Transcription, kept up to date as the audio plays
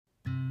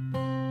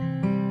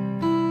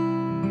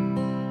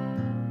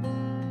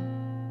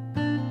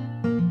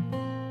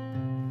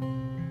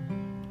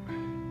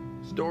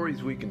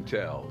Stories We Can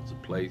Tell is a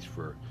place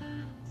for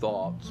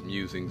thoughts,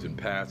 musings, and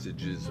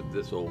passages of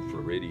this old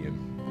Floridian.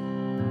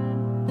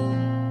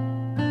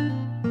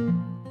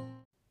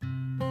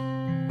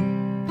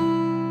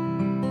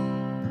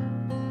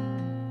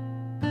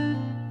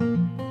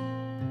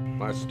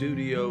 My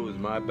studio is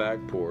my back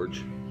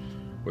porch,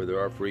 where there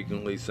are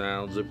frequently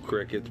sounds of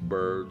crickets,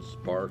 birds,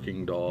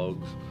 barking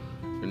dogs,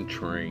 and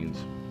trains.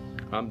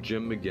 I'm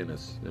Jim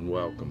McGinnis, and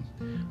welcome.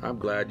 I'm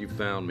glad you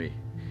found me.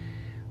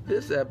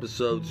 This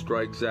episode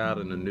strikes out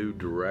in a new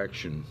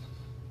direction.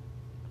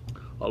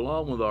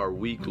 Along with our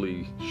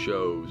weekly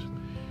shows,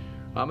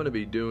 I'm going to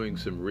be doing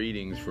some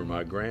readings for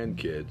my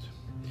grandkids.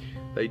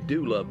 They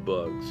do love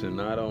books, and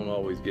I don't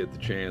always get the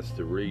chance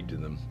to read to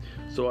them,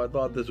 so I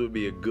thought this would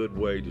be a good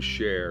way to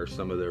share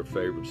some of their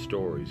favorite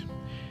stories.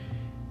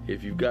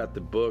 If you've got the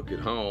book at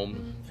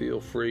home, feel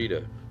free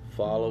to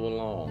follow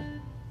along.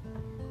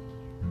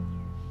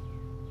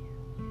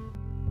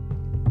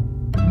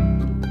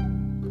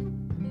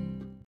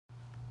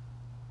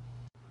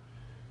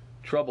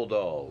 Trouble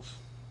Dolls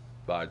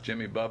by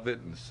Jimmy Buffett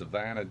and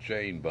Savannah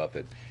Jane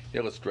Buffett,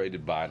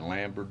 illustrated by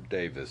Lambert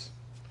Davis.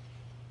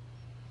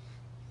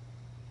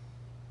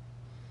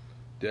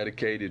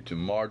 Dedicated to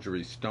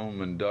Marjorie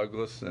Stoneman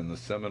Douglas and the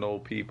Seminole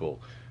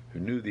people who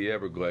knew the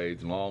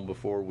Everglades long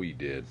before we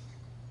did.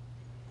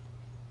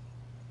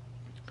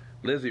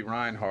 Lizzie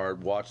Reinhardt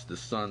watched the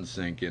sun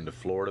sink into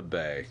Florida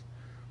Bay.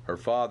 Her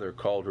father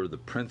called her the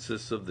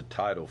Princess of the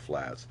Tidal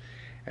Flats,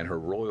 and her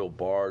royal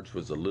barge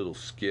was a little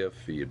skiff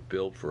he had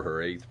built for her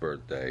 8th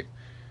birthday.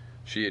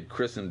 She had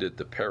christened it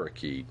the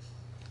Parakeet.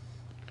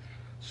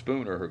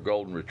 Spooner, her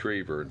golden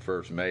retriever and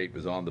first mate,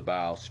 was on the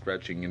bow,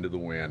 stretching into the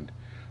wind,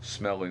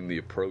 smelling the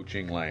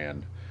approaching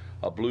land.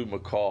 A blue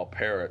macaw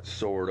parrot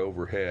soared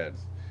overhead.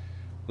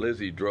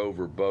 Lizzie drove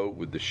her boat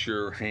with the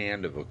sure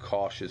hand of a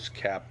cautious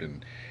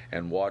captain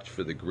and watched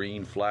for the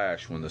green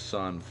flash when the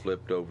sun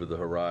flipped over the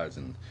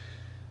horizon.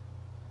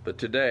 But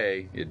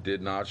today it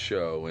did not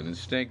show, and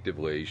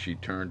instinctively she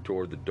turned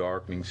toward the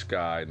darkening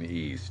sky in the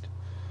east.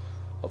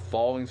 A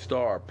falling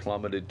star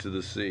plummeted to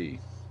the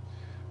sea.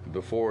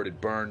 Before it had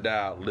burned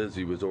out,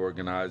 Lizzie was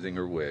organizing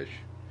her wish.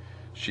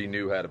 She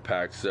knew how to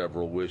pack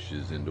several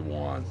wishes into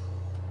one.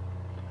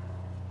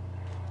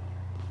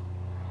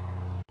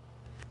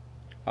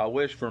 I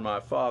wish for my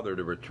father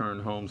to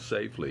return home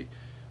safely.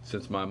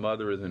 Since my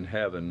mother is in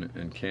heaven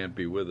and can't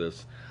be with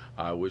us,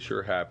 I wish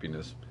her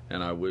happiness,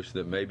 and I wish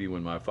that maybe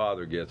when my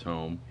father gets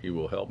home, he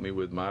will help me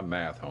with my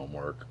math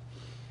homework.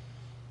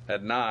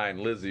 At 9,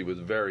 Lizzie was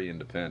very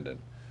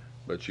independent,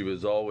 but she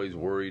was always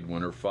worried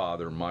when her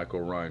father,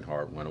 Michael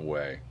Reinhardt, went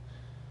away.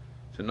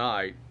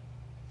 Tonight,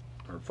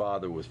 her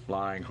father was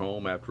flying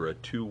home after a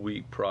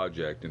 2-week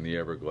project in the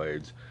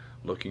Everglades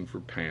looking for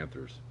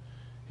panthers.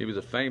 He was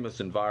a famous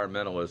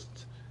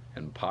environmentalist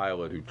and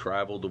pilot who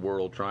traveled the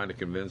world trying to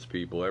convince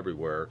people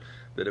everywhere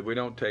that if we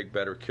don't take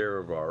better care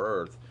of our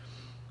Earth,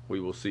 we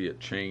will see it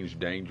change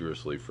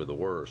dangerously for the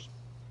worse.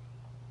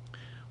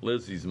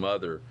 Lizzie's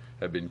mother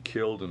had been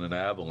killed in an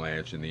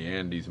avalanche in the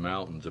Andes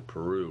Mountains of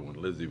Peru when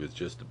Lizzie was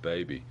just a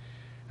baby,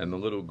 and the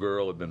little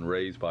girl had been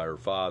raised by her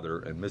father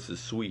and Mrs.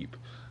 Sweep,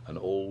 an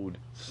old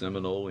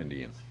Seminole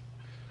Indian.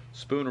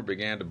 Spooner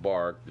began to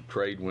bark. The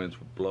trade winds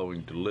were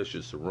blowing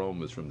delicious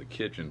aromas from the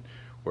kitchen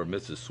where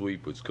Mrs.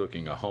 Sweep was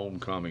cooking a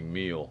homecoming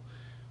meal.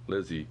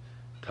 Lizzie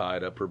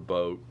tied up her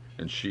boat,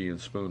 and she and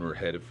Spooner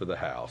headed for the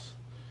house.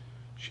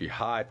 She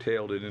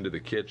hightailed it into the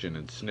kitchen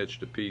and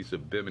snitched a piece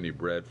of bimini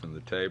bread from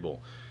the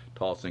table,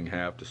 tossing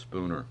half to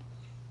Spooner.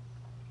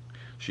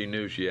 She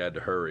knew she had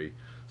to hurry.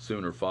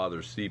 Soon her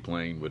father's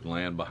seaplane would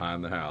land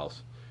behind the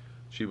house.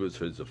 She was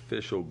his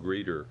official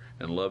greeter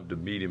and loved to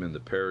meet him in the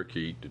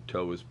Parakeet to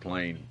tow his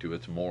plane to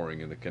its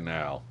mooring in the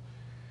canal.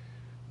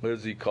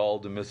 Lizzie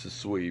called to Mrs.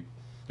 Sweep.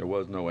 There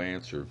was no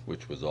answer,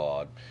 which was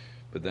odd,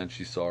 but then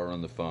she saw her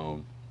on the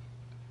phone.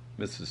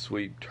 Mrs.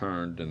 Sweep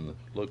turned, and the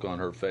look on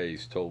her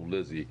face told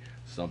Lizzie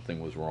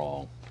something was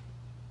wrong.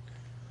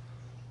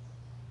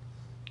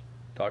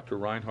 Dr.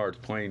 Reinhardt's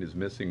plane is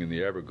missing in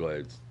the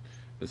Everglades,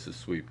 Mrs.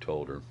 Sweep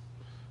told her.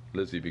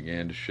 Lizzie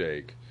began to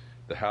shake.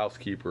 The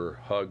housekeeper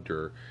hugged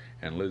her,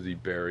 and Lizzie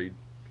buried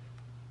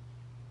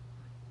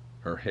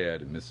her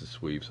head in Mrs.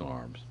 Sweep's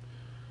arms.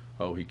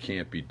 "Oh, he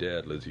can't be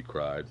dead," Lizzie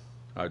cried.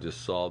 "I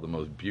just saw the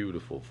most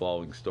beautiful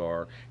falling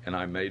star, and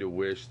I made a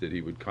wish that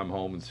he would come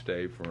home and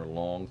stay for a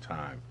long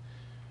time."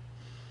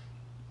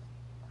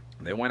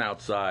 They went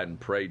outside and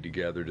prayed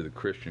together to the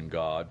Christian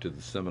God, to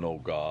the Seminole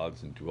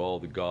gods, and to all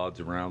the gods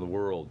around the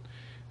world,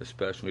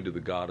 especially to the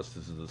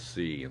goddesses of the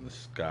sea and the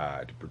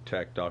sky, to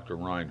protect Dr.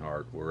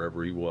 Reinhardt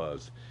wherever he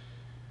was.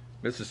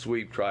 Mrs.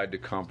 Sweep tried to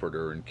comfort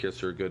her and kiss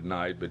her good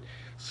night, but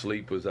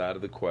sleep was out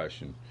of the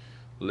question.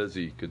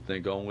 Lizzie could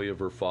think only of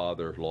her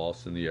father,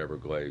 lost in the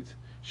Everglades.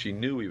 She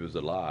knew he was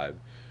alive.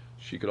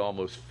 She could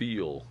almost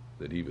feel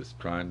that he was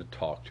trying to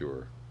talk to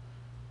her.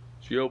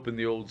 She opened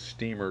the old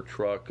steamer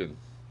trunk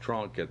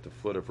at the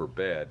foot of her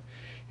bed.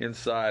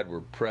 Inside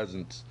were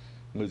presents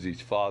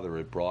Lizzie's father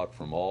had brought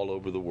from all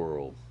over the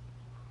world.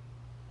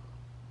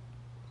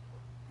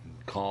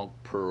 conch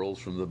pearls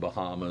from the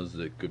Bahamas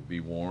that could be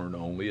worn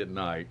only at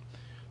night,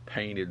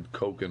 painted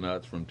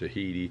coconuts from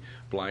Tahiti,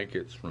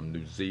 blankets from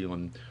New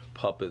Zealand,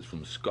 puppets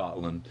from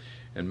Scotland,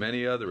 and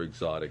many other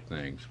exotic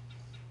things.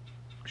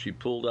 She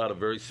pulled out a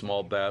very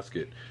small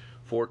basket.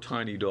 4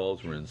 tiny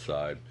dolls were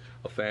inside,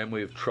 a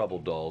family of trouble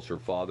dolls her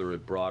father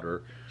had brought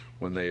her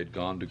when they had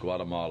gone to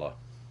Guatemala.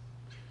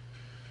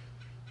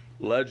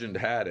 Legend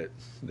had it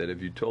that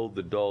if you told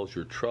the dolls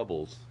your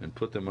troubles and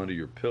put them under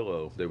your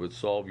pillow, they would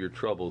solve your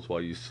troubles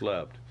while you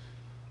slept.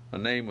 A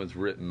name was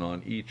written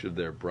on each of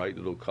their bright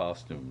little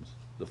costumes.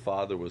 The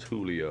father was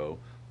Julio,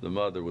 the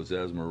mother was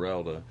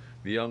Esmeralda,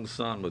 the young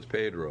son was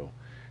Pedro,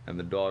 and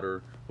the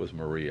daughter was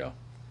Maria.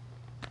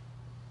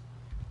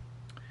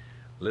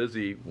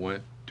 Lizzie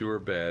went to her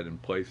bed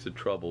and placed the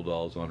trouble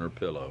dolls on her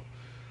pillow.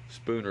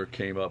 Spooner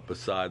came up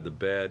beside the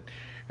bed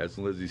as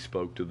Lizzie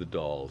spoke to the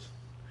dolls.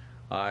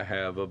 I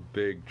have a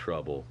big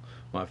trouble.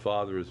 My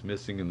father is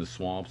missing in the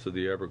swamps of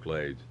the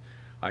Everglades.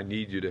 I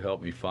need you to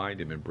help me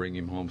find him and bring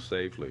him home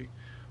safely.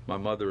 My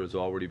mother has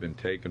already been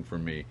taken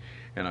from me,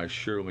 and I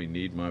surely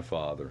need my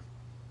father.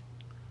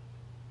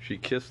 She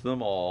kissed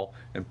them all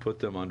and put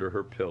them under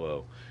her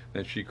pillow.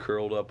 Then she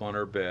curled up on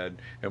her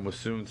bed and was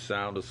soon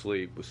sound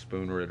asleep with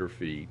Spooner at her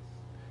feet.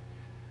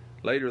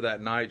 Later that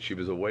night she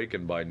was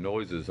awakened by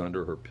noises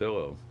under her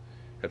pillow.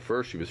 At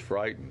first she was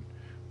frightened,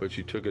 but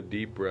she took a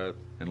deep breath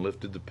and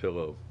lifted the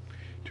pillow.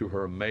 To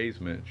her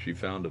amazement, she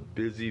found a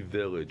busy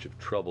village of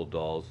trouble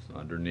dolls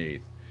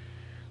underneath.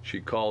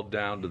 She called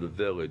down to the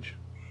village,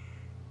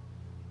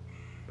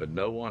 but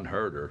no one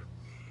heard her,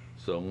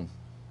 so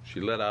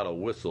she let out a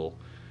whistle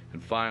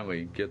and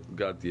finally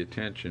got the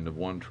attention of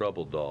one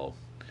trouble doll.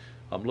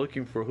 I'm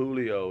looking for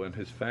Julio and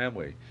his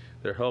family.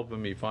 They're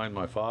helping me find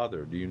my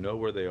father. Do you know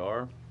where they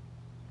are?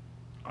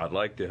 I'd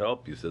like to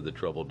help you, said the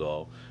trouble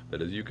doll,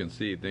 but as you can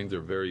see, things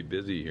are very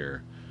busy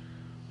here.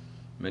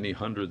 Many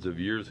hundreds of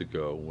years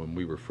ago, when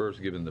we were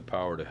first given the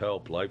power to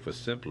help, life was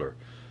simpler,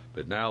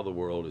 but now the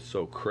world is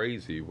so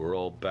crazy we're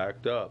all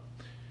backed up.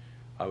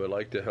 I would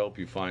like to help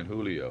you find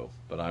Julio,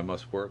 but I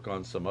must work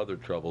on some other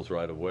troubles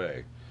right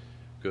away.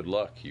 Good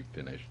luck, he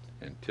finished,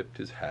 and tipped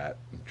his hat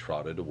and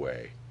trotted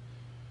away.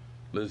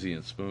 Lizzie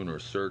and Spooner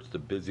searched the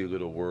busy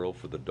little world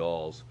for the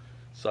dolls.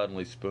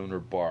 Suddenly Spooner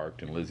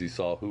barked, and Lizzie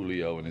saw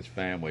Julio and his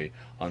family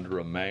under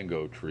a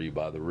mango tree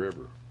by the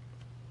river.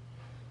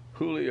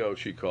 Julio,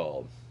 she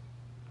called.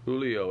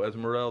 Julio,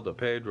 Esmeralda,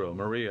 Pedro,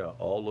 Maria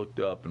all looked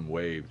up and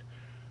waved.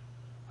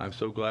 I'm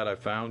so glad I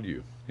found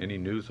you. Any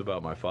news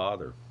about my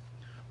father?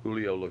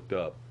 Julio looked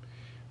up.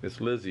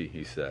 Miss Lizzie,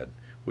 he said,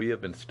 we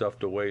have been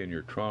stuffed away in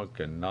your trunk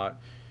and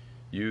not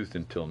used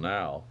until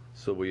now,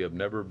 so we have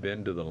never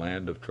been to the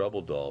land of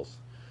trouble dolls.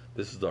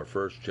 This is our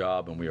first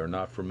job, and we are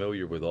not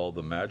familiar with all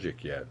the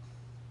magic yet.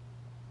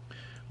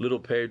 Little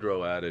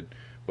Pedro added,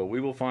 but we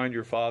will find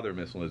your father,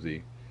 Miss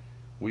Lizzie.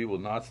 We will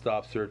not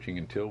stop searching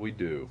until we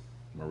do.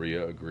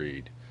 Maria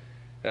agreed.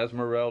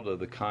 Esmeralda,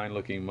 the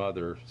kind-looking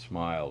mother,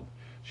 smiled.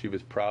 She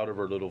was proud of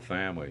her little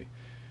family.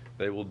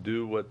 They will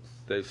do what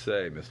they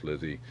say, Miss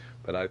Lizzie,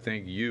 but I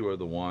think you are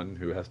the one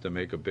who has to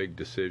make a big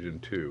decision,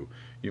 too.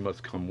 You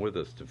must come with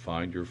us to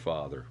find your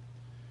father.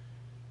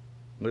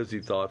 Lizzie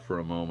thought for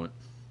a moment.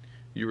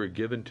 You were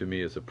given to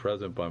me as a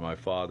present by my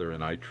father,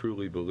 and I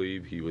truly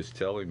believe he was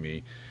telling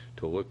me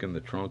to look in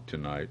the trunk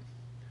tonight.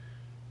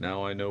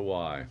 Now I know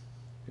why.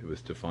 It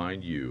was to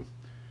find you.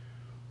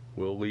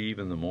 We'll leave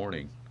in the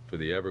morning for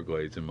the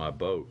Everglades in my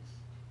boat,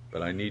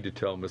 but I need to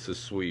tell Mrs.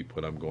 Sweep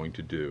what I'm going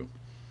to do.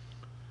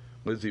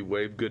 Lizzie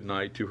waved good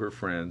night to her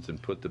friends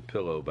and put the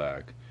pillow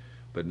back,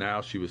 but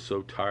now she was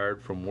so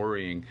tired from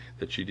worrying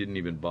that she didn't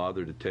even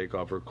bother to take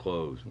off her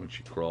clothes when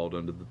she crawled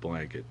under the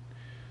blanket.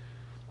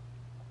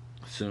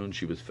 Soon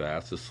she was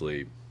fast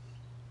asleep.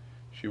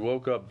 She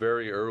woke up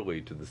very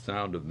early to the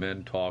sound of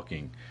men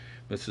talking.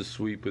 Mrs.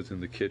 Sweep was in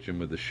the kitchen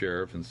with the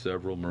sheriff and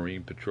several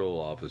Marine Patrol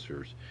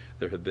officers.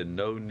 There had been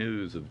no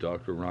news of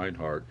Dr.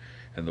 Reinhardt,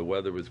 and the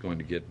weather was going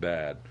to get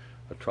bad.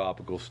 A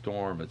tropical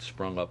storm had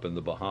sprung up in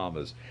the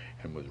Bahamas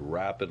and was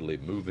rapidly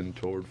moving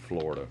toward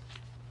Florida.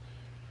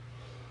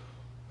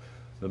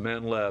 The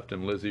men left,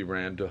 and Lizzie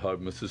ran to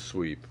hug Mrs.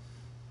 Sweep.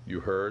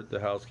 You heard? The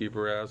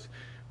housekeeper asked.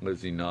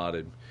 Lizzie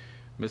nodded.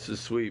 Mrs.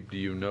 Sweep, do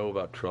you know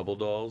about trouble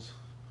dolls?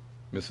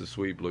 Mrs.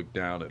 Sweep looked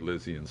down at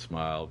Lizzie and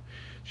smiled.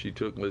 She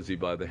took Lizzie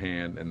by the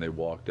hand, and they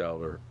walked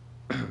out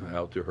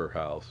to her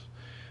house.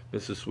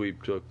 Mrs.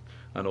 Sweep took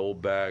an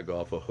old bag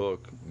off a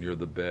hook near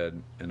the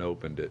bed and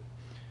opened it.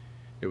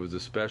 It was a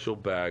special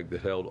bag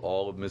that held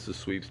all of Mrs.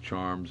 Sweep's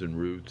charms and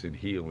roots and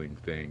healing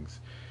things.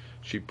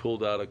 She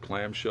pulled out a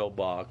clamshell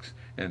box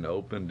and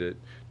opened it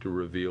to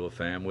reveal a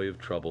family of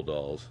trouble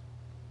dolls.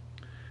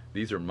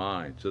 These are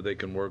mine, so they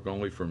can work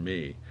only for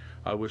me.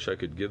 I wish I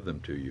could give them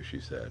to you, she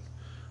said.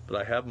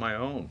 But I have my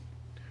own.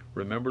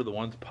 Remember the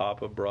ones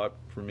Papa brought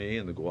for me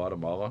in the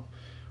Guatemala?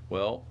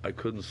 Well, I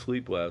couldn't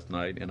sleep last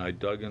night, and I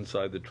dug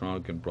inside the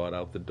trunk and brought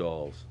out the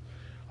dolls.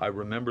 I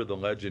remember the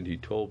legend he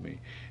told me,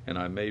 and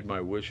I made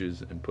my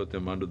wishes and put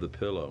them under the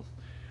pillow.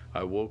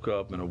 I woke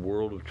up, and a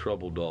world of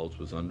trouble dolls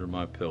was under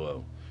my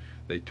pillow.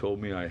 They told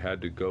me I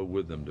had to go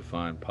with them to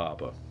find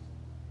Papa."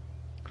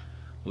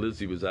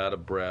 Lizzie was out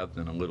of breath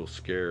and a little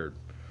scared.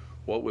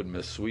 What would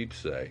Miss Sweep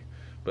say?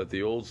 But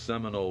the old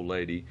Seminole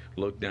lady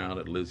looked down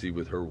at Lizzie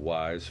with her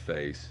wise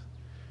face.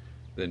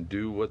 "Then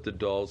do what the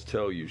dolls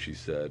tell you," she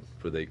said,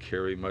 "for they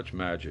carry much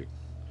magic.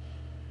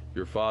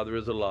 Your father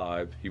is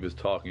alive. He was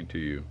talking to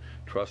you.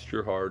 Trust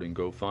your heart and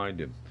go find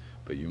him.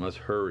 But you must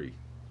hurry."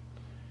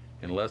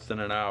 In less than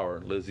an hour,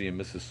 Lizzie and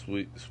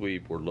Mrs.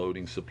 Sweep were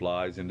loading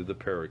supplies into the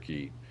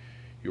parakeet.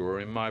 "You are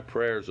in my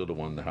prayers, little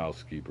one," the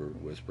housekeeper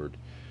whispered.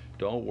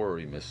 "Don't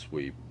worry, Miss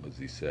Sweep,"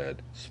 Lizzie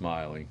said,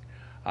 smiling.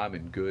 "I'm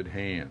in good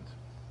hands."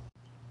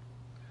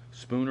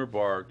 Spooner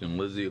barked, and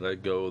Lizzie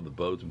let go of the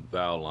boat's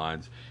bow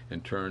lines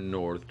and turned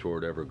north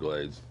toward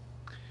Everglades.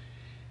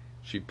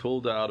 She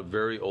pulled out a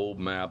very old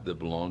map that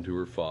belonged to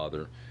her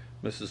father.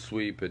 Mrs.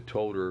 Sweep had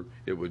told her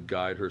it would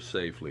guide her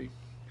safely.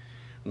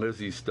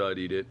 Lizzie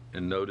studied it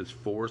and noticed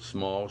 4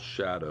 small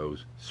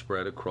shadows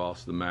spread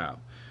across the map.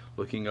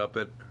 Looking up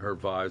at her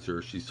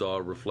visor, she saw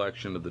a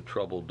reflection of the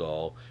Trouble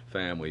Doll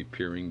family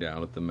peering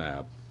down at the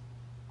map.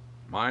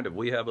 "Mind if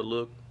we have a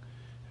look?"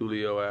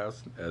 Julio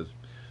asked, as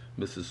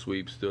Mrs.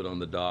 Sweep stood on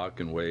the dock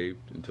and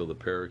waved until the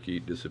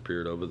parakeet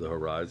disappeared over the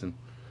horizon.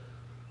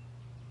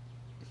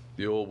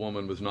 The old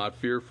woman was not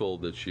fearful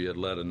that she had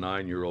let a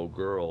 9-year-old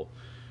girl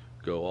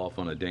go off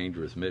on a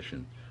dangerous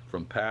mission.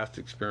 From past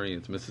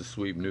experience, Mrs.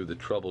 Sweep knew the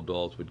Trouble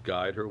Dolls would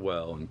guide her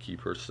well and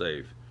keep her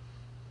safe.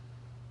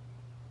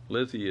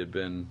 Lizzie had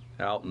been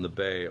out in the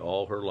bay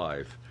all her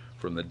life.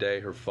 From the day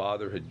her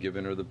father had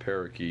given her the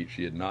parakeet,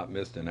 she had not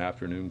missed an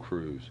afternoon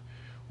cruise.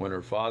 When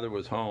her father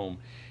was home,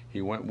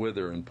 he went with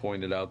her and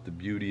pointed out the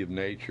beauty of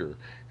nature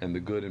and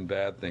the good and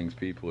bad things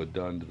people had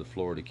done to the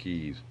Florida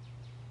Keys.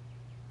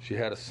 She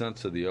had a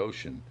sense of the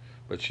ocean,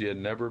 but she had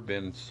never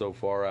been so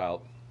far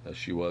out as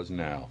she was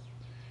now.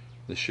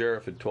 The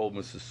sheriff had told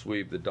Mrs.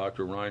 Sweep that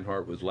Dr.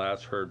 Reinhardt was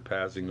last heard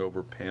passing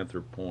over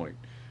Panther Point.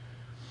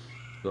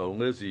 Though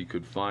Lizzie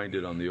could find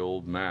it on the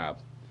old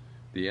map,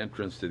 the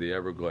entrance to the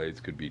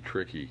Everglades could be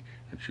tricky,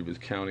 and she was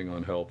counting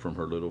on help from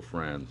her little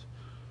friends.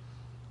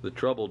 The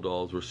Trouble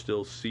Dolls were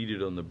still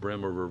seated on the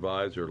brim of her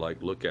visor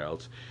like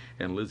lookouts,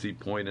 and Lizzie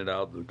pointed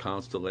out the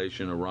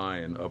constellation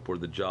Orion up where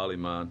the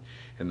Jollyman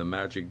and the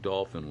Magic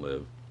Dolphin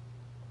live.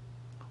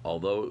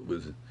 Although it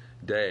was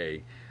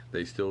day,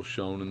 they still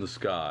shone in the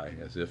sky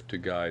as if to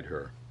guide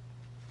her.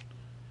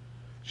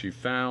 She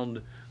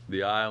found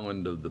the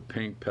island of the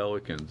Pink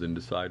Pelicans and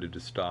decided to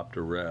stop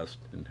to rest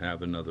and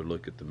have another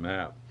look at the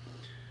map.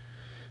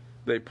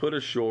 They put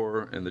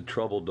ashore, and the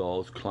Trouble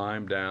Dolls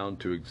climbed down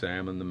to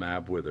examine the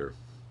map with her.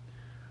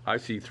 "I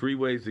see 3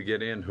 ways to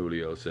get in,"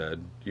 Julio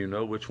said. "Do you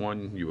know which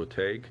one you will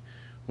take?"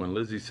 When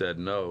Lizzie said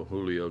no,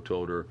 Julio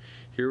told her,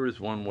 "Here is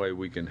one way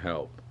we can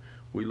help.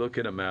 We look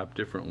at a map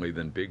differently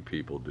than big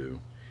people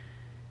do."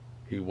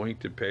 He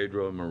winked at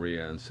Pedro and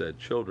Maria and said,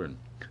 "Children,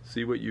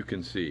 see what you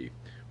can see."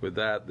 With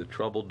that, the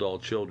Trouble Doll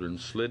children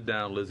slid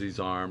down Lizzie's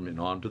arm and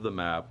onto the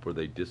map, where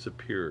they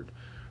disappeared.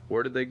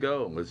 "Where did they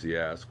go?" Lizzie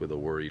asked with a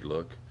worried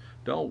look.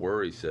 "Don't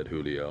worry," said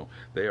Julio.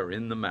 "They are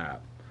in the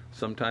map.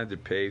 Sometimes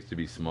it pays to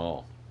be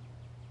small."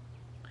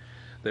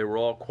 They were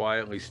all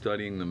quietly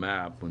studying the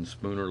map when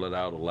Spooner let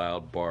out a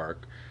loud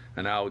bark.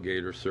 An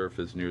alligator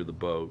surfaced near the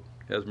boat.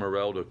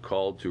 Esmeralda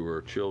called to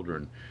her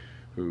children,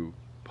 who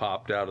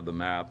popped out of the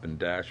map and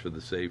dashed for the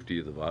safety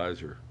of the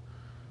visor.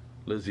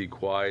 Lizzie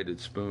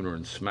quieted Spooner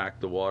and smacked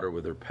the water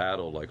with her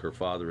paddle like her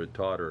father had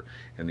taught her,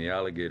 and the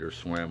alligator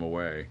swam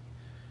away.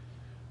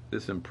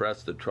 This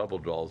impressed the Trouble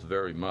Dolls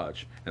very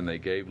much, and they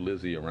gave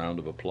Lizzie a round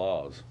of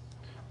applause.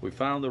 "We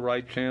found the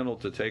right channel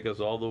to take us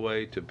all the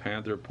way to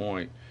Panther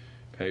Point,"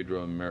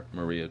 Pedro and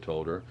Maria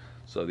told her,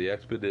 so the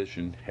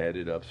expedition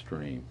headed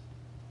upstream.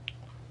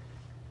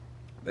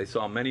 They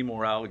saw many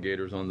more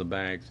alligators on the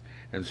banks,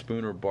 and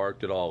Spooner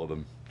barked at all of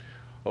them.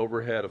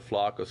 Overhead, a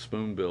flock of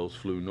spoonbills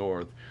flew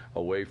north,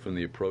 away from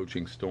the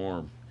approaching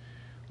storm.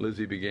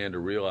 Lizzie began to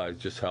realize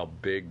just how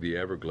big the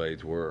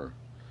Everglades were.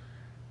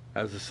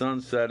 As the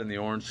sun set in the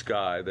orange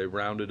sky, they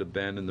rounded a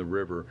bend in the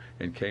river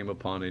and came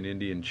upon an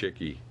Indian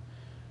chickee.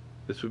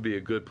 This would be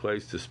a good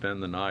place to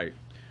spend the night.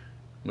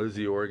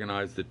 Lizzie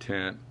organized the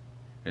tent,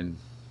 and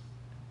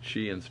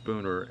she and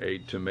Spooner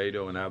ate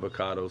tomato and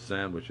avocado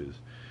sandwiches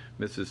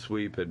Mrs.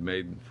 Sweep had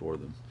made for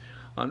them.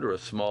 Under a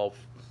small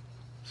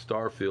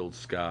star-filled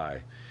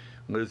sky,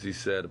 Lizzie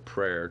said a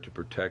prayer to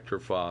protect her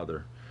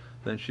father.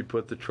 Then she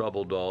put the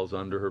Trouble Dolls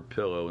under her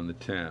pillow in the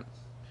tent.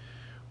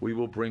 "We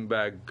will bring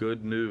back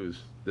good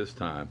news this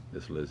time,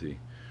 Miss Lizzie.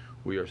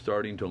 We are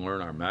starting to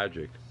learn our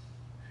magic."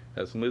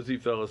 As Lizzie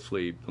fell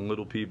asleep, the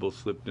little people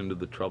slipped into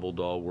the Trouble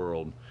Doll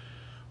world.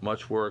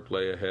 Much work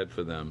lay ahead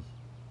for them.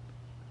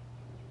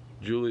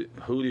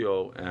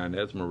 Julio and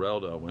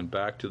Esmeralda went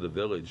back to the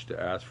village to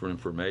ask for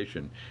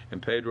information, and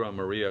Pedro and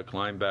Maria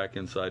climbed back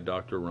inside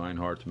Dr.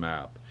 Reinhardt's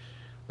map.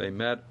 They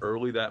met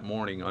early that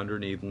morning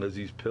underneath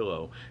Lizzie's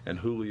pillow, and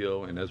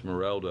Julio and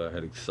Esmeralda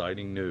had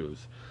exciting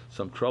news.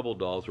 Some Trouble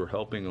Dolls were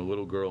helping a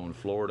little girl in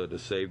Florida to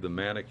save the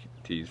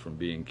manatees from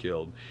being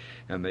killed,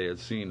 and they had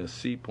seen a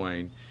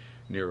seaplane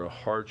near a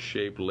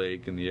heart-shaped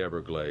lake in the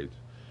Everglades.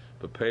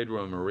 But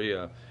Pedro and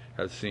Maria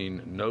had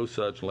seen no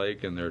such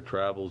lake in their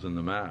travels in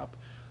the map.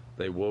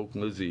 They woke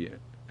Lizzie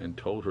and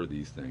told her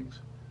these things.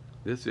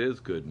 This is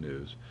good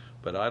news,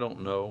 but I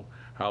don't know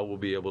how we'll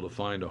be able to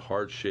find a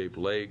heart-shaped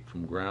lake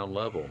from ground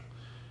level.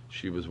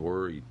 She was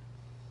worried.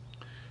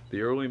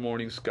 The early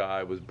morning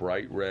sky was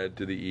bright red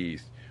to the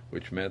east,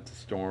 which meant the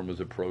storm was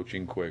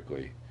approaching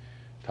quickly.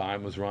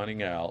 Time was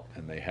running out,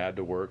 and they had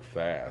to work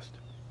fast.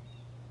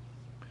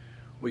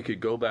 We could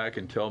go back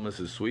and tell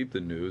Mrs. Sweep the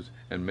news,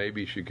 and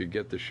maybe she could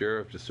get the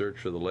sheriff to search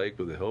for the lake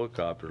with a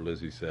helicopter,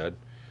 Lizzie said.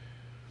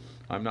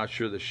 I'm not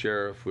sure the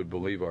sheriff would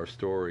believe our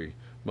story.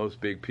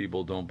 Most big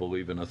people don't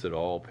believe in us at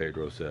all,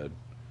 Pedro said.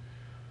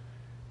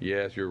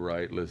 Yes, you're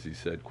right, Lizzie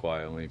said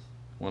quietly.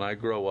 When I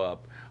grow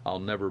up, I'll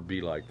never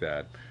be like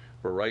that.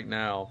 For right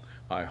now,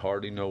 I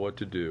hardly know what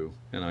to do,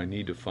 and I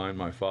need to find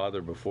my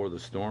father before the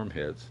storm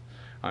hits.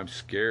 I'm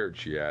scared,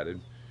 she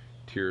added.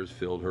 Tears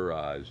filled her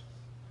eyes.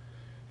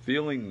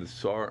 Feeling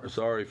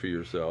sorry for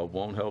yourself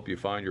won't help you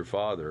find your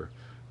father,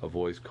 a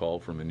voice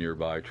called from a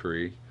nearby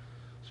tree.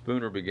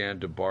 Spooner began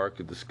to bark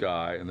at the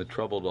sky, and the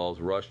trouble dolls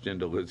rushed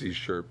into Lizzie's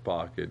shirt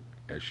pocket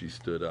as she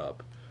stood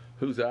up.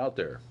 Who's out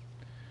there?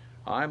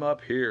 I'm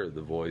up here,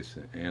 the voice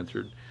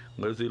answered.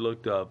 Lizzie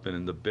looked up, and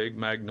in the big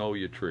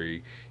magnolia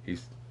tree,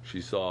 she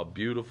saw a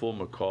beautiful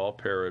macaw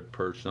parrot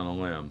perched on a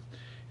limb.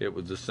 It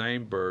was the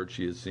same bird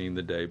she had seen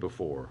the day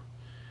before.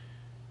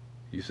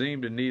 You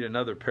seem to need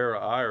another pair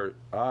of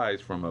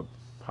eyes from a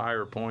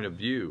higher point of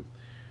view.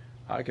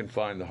 I can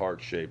find the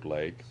heart-shaped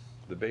lake.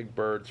 The big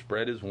bird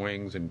spread his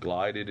wings and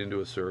glided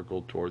into a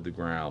circle toward the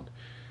ground,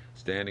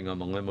 standing on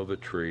the limb of a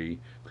tree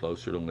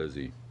closer to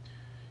Lizzie.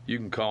 You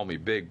can call me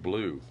Big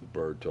Blue, the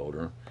bird told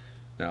her.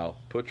 Now,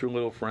 put your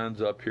little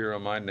friends up here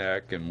on my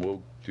neck and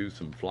we'll do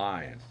some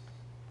flying.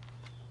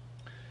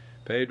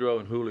 Pedro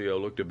and Julio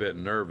looked a bit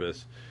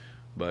nervous,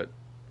 but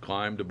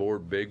climbed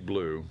aboard Big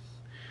Blue.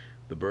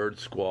 The bird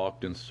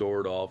squawked and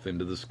soared off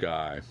into the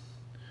sky.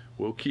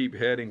 We'll keep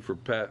heading for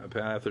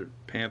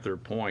Panther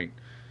Point,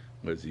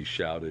 Lizzie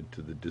shouted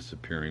to the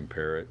disappearing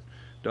parrot.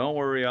 Don't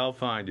worry, I'll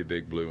find you,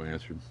 Big Blue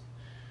answered.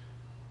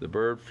 The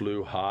bird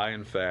flew high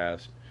and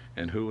fast,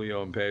 and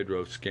Julio and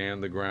Pedro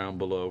scanned the ground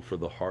below for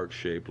the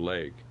heart-shaped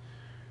lake.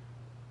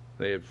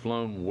 They had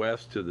flown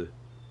west to the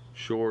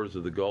shores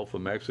of the Gulf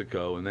of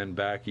Mexico and then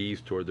back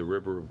east toward the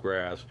River of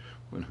Grass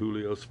when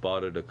Julio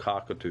spotted a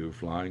cockatoo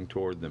flying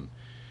toward them.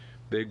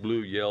 Big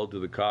Blue yelled to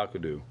the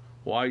cockatoo,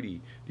 Whitey,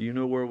 do you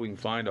know where we can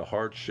find a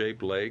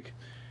heart-shaped lake?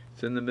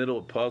 It's in the middle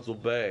of Puzzle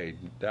Bay,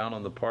 down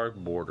on the park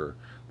border,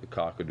 the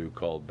cockatoo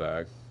called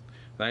back.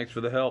 Thanks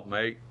for the help,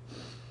 mate.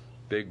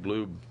 Big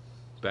Blue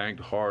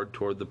banked hard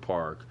toward the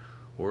park.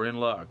 We're in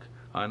luck.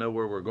 I know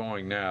where we're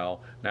going now.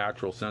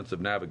 Natural sense of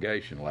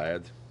navigation,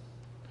 lads.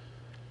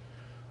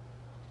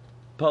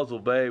 Puzzle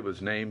Bay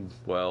was named,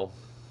 well,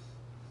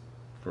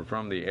 for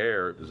from the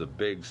air it was a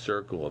big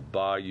circle of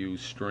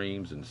bayous,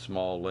 streams, and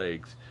small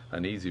lakes,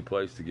 an easy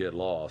place to get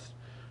lost.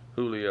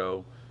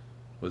 Julio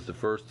was the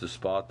first to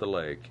spot the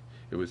lake.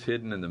 It was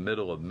hidden in the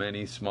middle of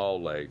many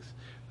small lakes.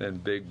 Then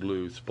Big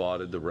Blue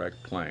spotted the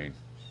wrecked plane.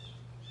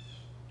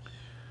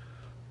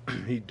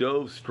 He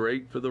dove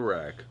straight for the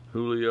wreck.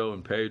 Julio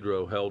and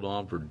Pedro held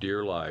on for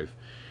dear life.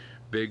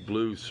 Big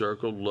Blue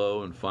circled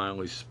low and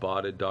finally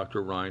spotted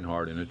Dr.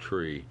 Reinhardt in a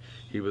tree.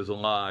 He was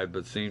alive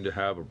but seemed to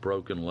have a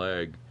broken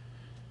leg.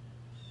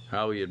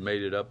 How he had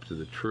made it up to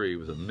the tree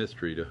was a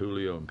mystery to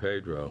Julio and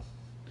Pedro.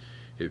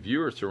 If you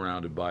were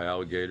surrounded by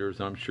alligators,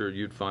 I'm sure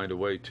you'd find a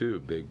way too,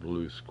 Big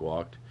Blue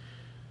squawked.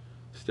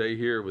 Stay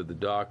here with the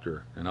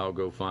doctor, and I'll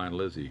go find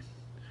Lizzie.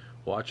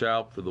 Watch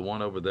out for the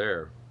one over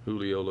there.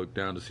 Julio looked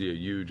down to see a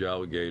huge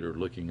alligator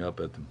looking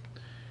up at them.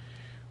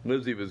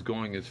 Lizzie was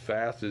going as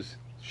fast as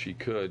she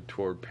could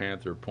toward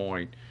Panther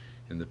Point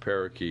in the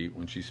Parakeet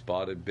when she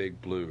spotted Big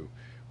Blue.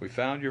 We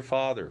found your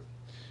father.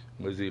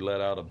 Lizzie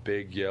let out a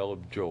big yell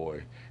of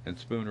joy, and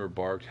Spooner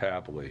barked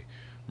happily.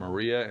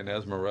 Maria and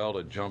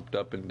Esmeralda jumped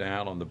up and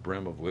down on the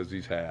brim of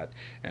Lizzie's hat,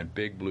 and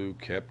Big Blue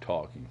kept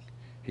talking.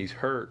 He's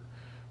hurt,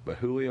 but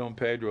Julio and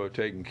Pedro are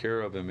taking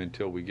care of him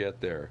until we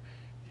get there,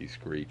 he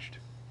screeched.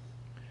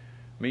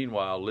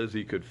 Meanwhile,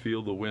 Lizzie could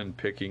feel the wind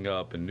picking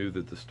up and knew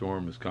that the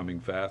storm was coming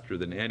faster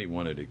than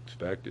anyone had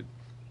expected.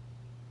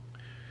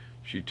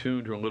 She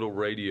tuned her little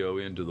radio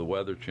into the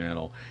Weather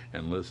Channel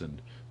and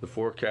listened. The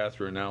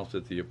forecaster announced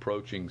that the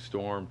approaching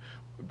storm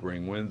would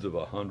bring winds of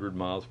 100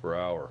 miles per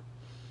hour.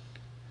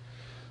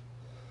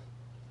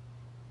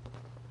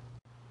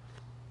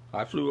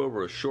 I flew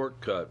over a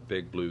shortcut,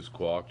 Big Blue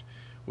squawked.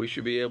 We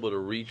should be able to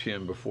reach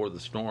him before the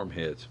storm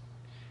hits.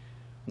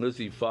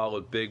 Lizzie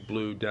followed Big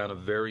Blue down a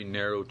very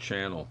narrow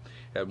channel.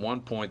 At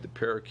one point, the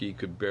Parakeet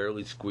could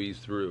barely squeeze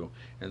through,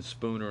 and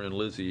Spooner and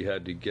Lizzie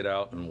had to get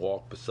out and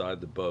walk beside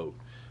the boat.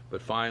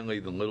 But finally,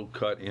 the little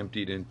cut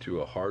emptied into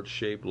a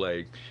heart-shaped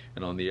lake,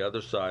 and on the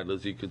other side,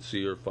 Lizzie could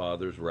see her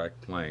father's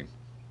wrecked plane.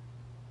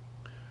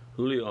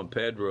 Julio and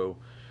Pedro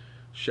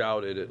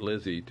shouted at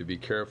Lizzie to be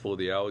careful of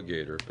the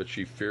alligator, but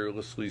she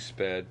fearlessly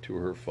sped to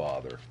her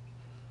father.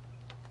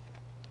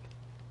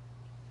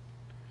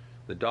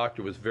 The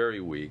doctor was very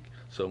weak,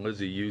 so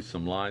Lizzie used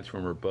some lines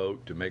from her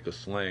boat to make a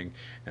sling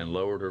and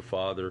lowered her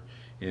father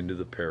into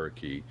the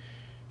parakeet.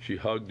 She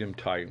hugged him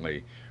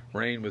tightly.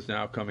 Rain was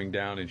now coming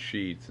down in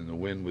sheets, and the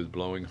wind was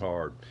blowing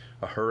hard.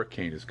 A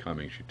hurricane is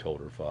coming, she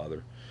told her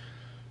father.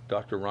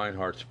 Dr.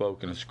 Reinhardt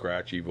spoke in a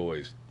scratchy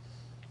voice.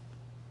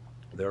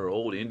 There are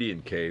old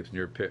Indian caves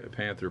near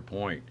Panther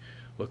Point.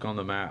 Look on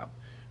the map.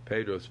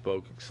 Pedro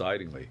spoke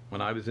excitingly.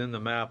 When I was in the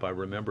map, I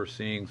remember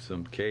seeing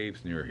some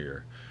caves near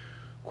here.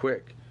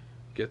 Quick,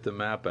 get the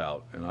map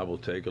out, and I will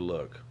take a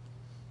look.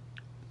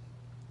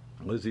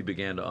 Lizzie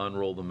began to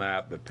unroll the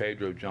map, but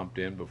Pedro jumped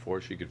in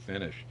before she could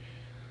finish.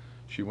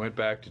 She went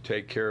back to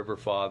take care of her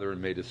father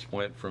and made a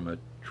splint from a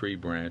tree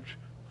branch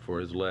for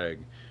his leg.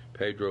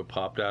 Pedro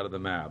popped out of the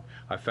map.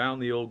 I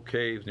found the old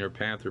caves near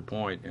Panther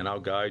Point, and I'll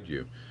guide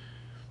you.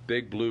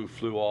 Big Blue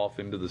flew off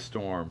into the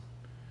storm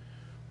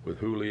with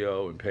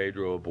Julio and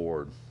Pedro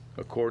aboard.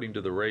 According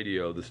to the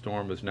radio, the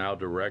storm was now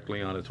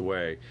directly on its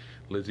way.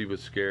 Lizzie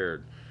was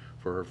scared,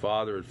 for her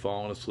father had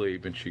fallen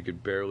asleep and she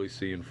could barely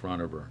see in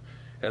front of her.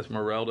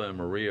 Esmeralda and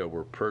Maria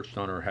were perched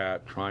on her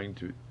hat trying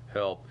to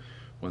help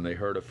when they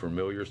heard a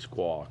familiar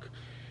squawk.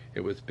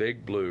 It was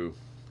Big Blue.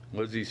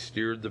 Lizzie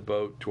steered the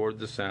boat toward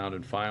the sound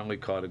and finally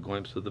caught a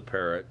glimpse of the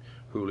parrot,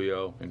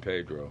 Julio, and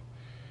Pedro.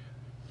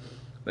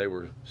 They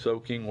were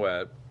soaking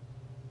wet,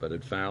 but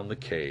had found the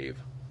cave.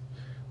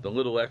 The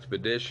little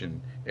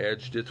expedition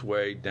edged its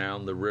way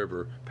down the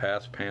river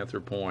past Panther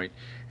Point,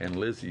 and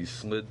Lizzie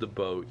slid the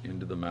boat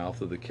into the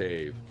mouth of the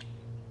cave.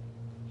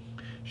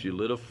 She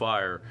lit a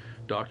fire.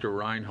 Dr.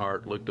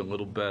 Reinhardt looked a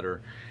little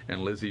better,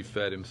 and Lizzie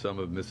fed him some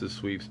of Mrs.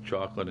 Sweep's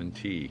chocolate and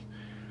tea.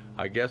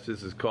 I guess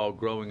this is called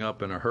growing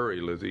up in a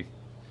hurry, Lizzie.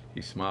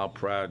 He smiled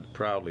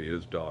proudly at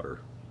his daughter.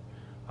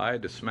 I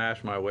had to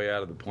smash my way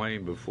out of the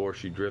plane before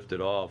she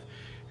drifted off.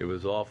 It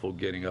was awful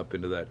getting up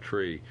into that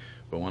tree.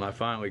 But when I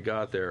finally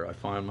got there, I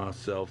found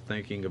myself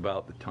thinking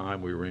about the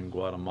time we were in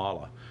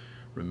Guatemala.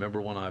 Remember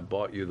when I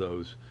bought you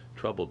those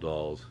trouble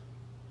dolls?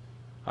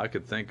 I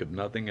could think of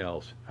nothing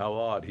else. How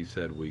odd, he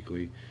said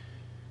weakly.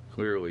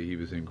 Clearly he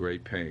was in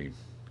great pain.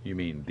 You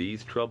mean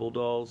these trouble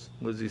dolls?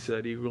 Lizzie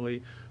said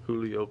eagerly.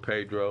 Julio,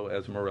 Pedro,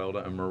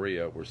 Esmeralda, and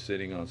Maria were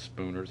sitting on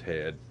Spooner's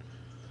head.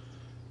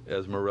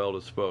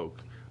 Esmeralda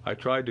spoke. I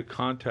tried to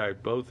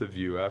contact both of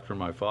you after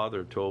my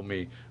father told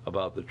me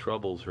about the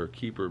troubles her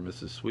keeper,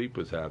 Mrs. Sweep,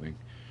 was having.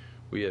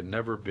 We had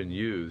never been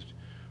used,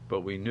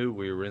 but we knew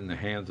we were in the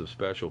hands of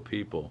special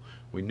people.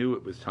 We knew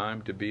it was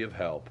time to be of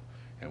help,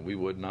 and we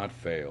would not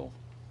fail.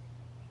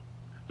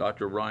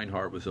 Dr.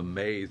 Reinhardt was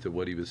amazed at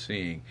what he was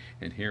seeing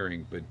and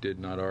hearing, but did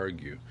not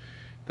argue.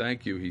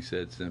 Thank you, he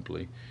said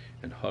simply,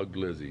 and hugged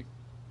Lizzie.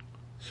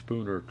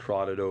 Spooner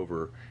trotted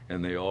over,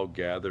 and they all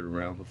gathered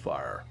around the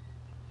fire.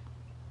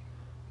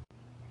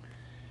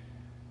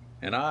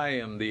 And I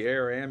am the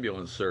air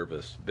ambulance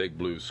service, Big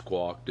Blue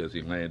squawked as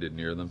he landed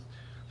near them.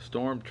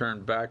 Storm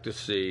turned back to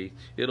sea.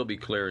 It'll be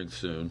clearing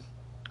soon.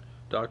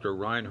 Dr.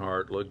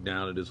 Reinhardt looked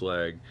down at his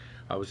leg.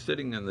 I was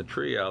sitting in the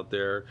tree out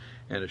there,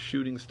 and a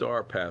shooting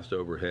star passed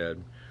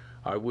overhead.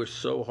 I wished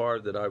so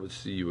hard that I would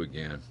see you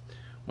again.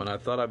 When I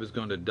thought I was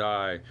going to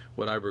die,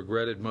 what I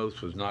regretted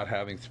most was not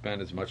having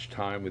spent as much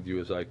time with you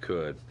as I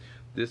could.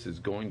 This is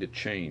going to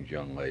change,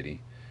 young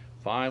lady.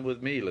 Fine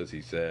with me,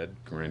 Lizzie said,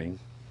 grinning.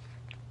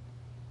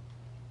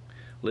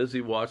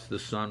 Lizzie watched the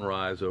sun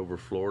rise over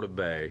Florida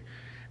Bay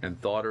and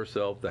thought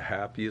herself the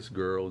happiest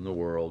girl in the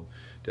world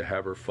to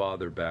have her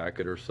father back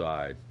at her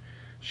side.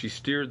 She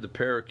steered the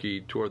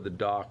parakeet toward the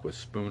dock with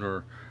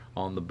Spooner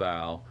on the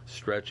bow,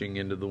 stretching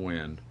into the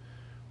wind.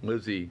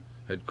 Lizzie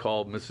had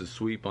called Mrs.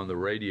 Sweep on the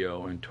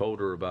radio and told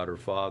her about her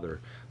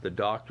father. The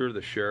doctor,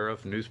 the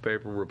sheriff,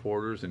 newspaper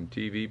reporters, and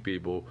TV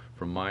people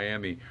from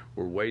Miami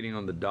were waiting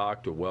on the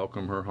dock to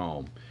welcome her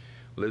home.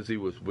 Lizzie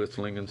was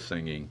whistling and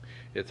singing.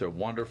 It's a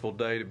wonderful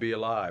day to be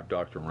alive,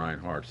 Dr.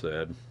 Reinhardt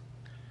said.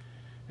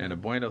 And a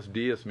buenos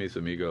dias, mis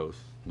amigos,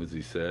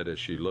 Lizzie said as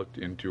she looked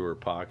into her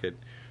pocket,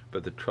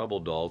 but the trouble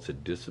dolls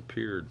had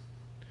disappeared.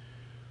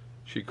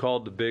 She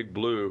called to Big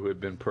Blue, who had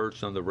been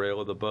perched on the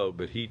rail of the boat,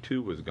 but he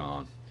too was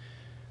gone.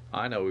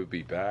 I know he'll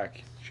be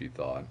back, she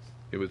thought.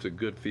 It was a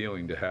good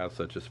feeling to have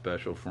such a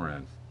special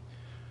friend.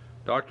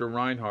 Dr.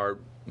 Reinhardt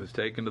was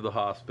taken to the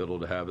hospital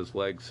to have his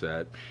leg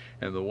set,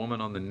 and the woman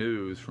on the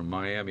news from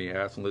Miami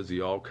asked Lizzie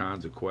all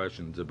kinds of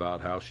questions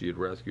about how she had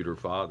rescued her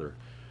father.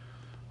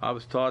 I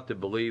was taught to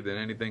believe that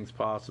anything's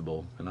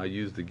possible, and I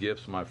used the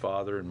gifts my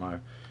father and my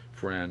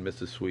friend,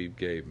 Mrs. Sweep,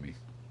 gave me.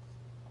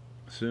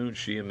 Soon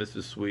she and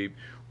Mrs. Sweep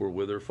were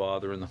with her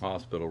father in the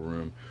hospital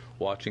room,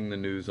 watching the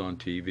news on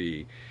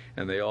TV,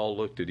 and they all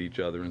looked at each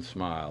other and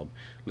smiled.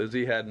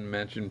 Lizzie hadn't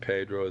mentioned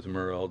Pedro,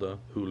 Esmeralda,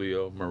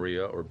 Julio,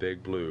 Maria, or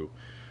Big Blue,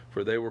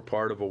 for they were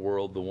part of a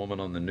world the woman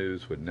on the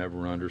news would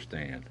never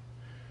understand.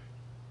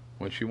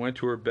 When she went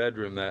to her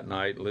bedroom that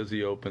night,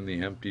 Lizzie opened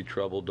the empty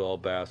trouble doll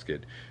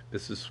basket.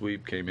 Mrs.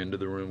 Sweep came into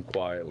the room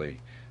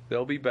quietly.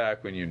 They'll be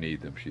back when you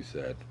need them, she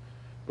said.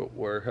 But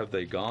where have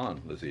they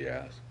gone? Lizzie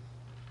asked.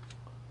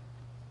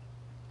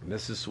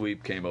 Mrs.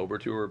 Sweep came over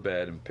to her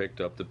bed and picked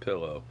up the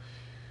pillow.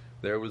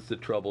 There was the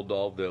Trouble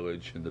Doll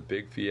Village, and the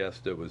big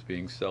fiesta was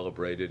being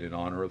celebrated in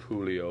honor of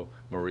Julio,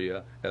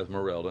 Maria,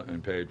 Esmeralda,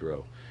 and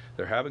Pedro.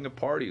 "They're having a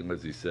party,"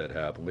 Lizzie said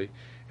happily.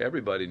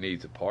 "Everybody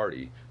needs a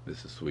party,"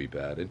 Mrs. Sweep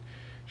added.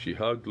 She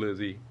hugged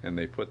Lizzie, and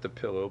they put the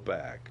pillow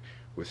back.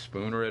 With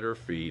Spooner at her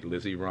feet,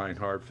 Lizzie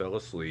Reinhardt fell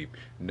asleep,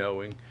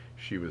 knowing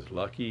she was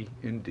lucky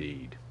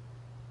indeed.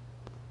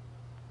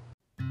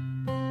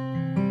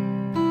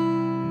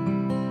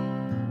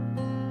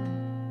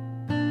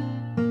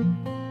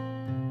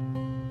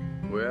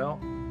 Well,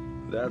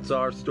 that's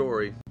our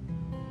story.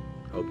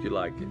 Hope you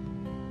liked it.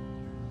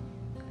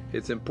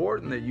 It's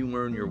important that you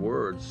learn your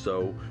words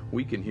so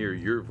we can hear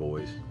your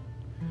voice.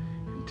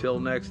 Until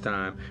next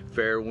time,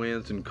 fair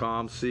winds and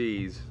calm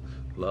seas.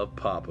 Love,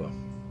 Papa.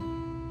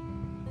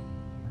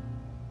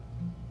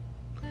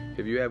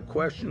 If you have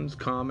questions,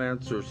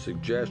 comments, or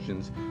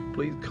suggestions,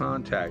 please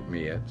contact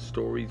me at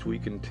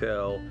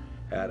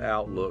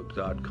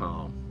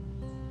storieswecantell@outlook.com.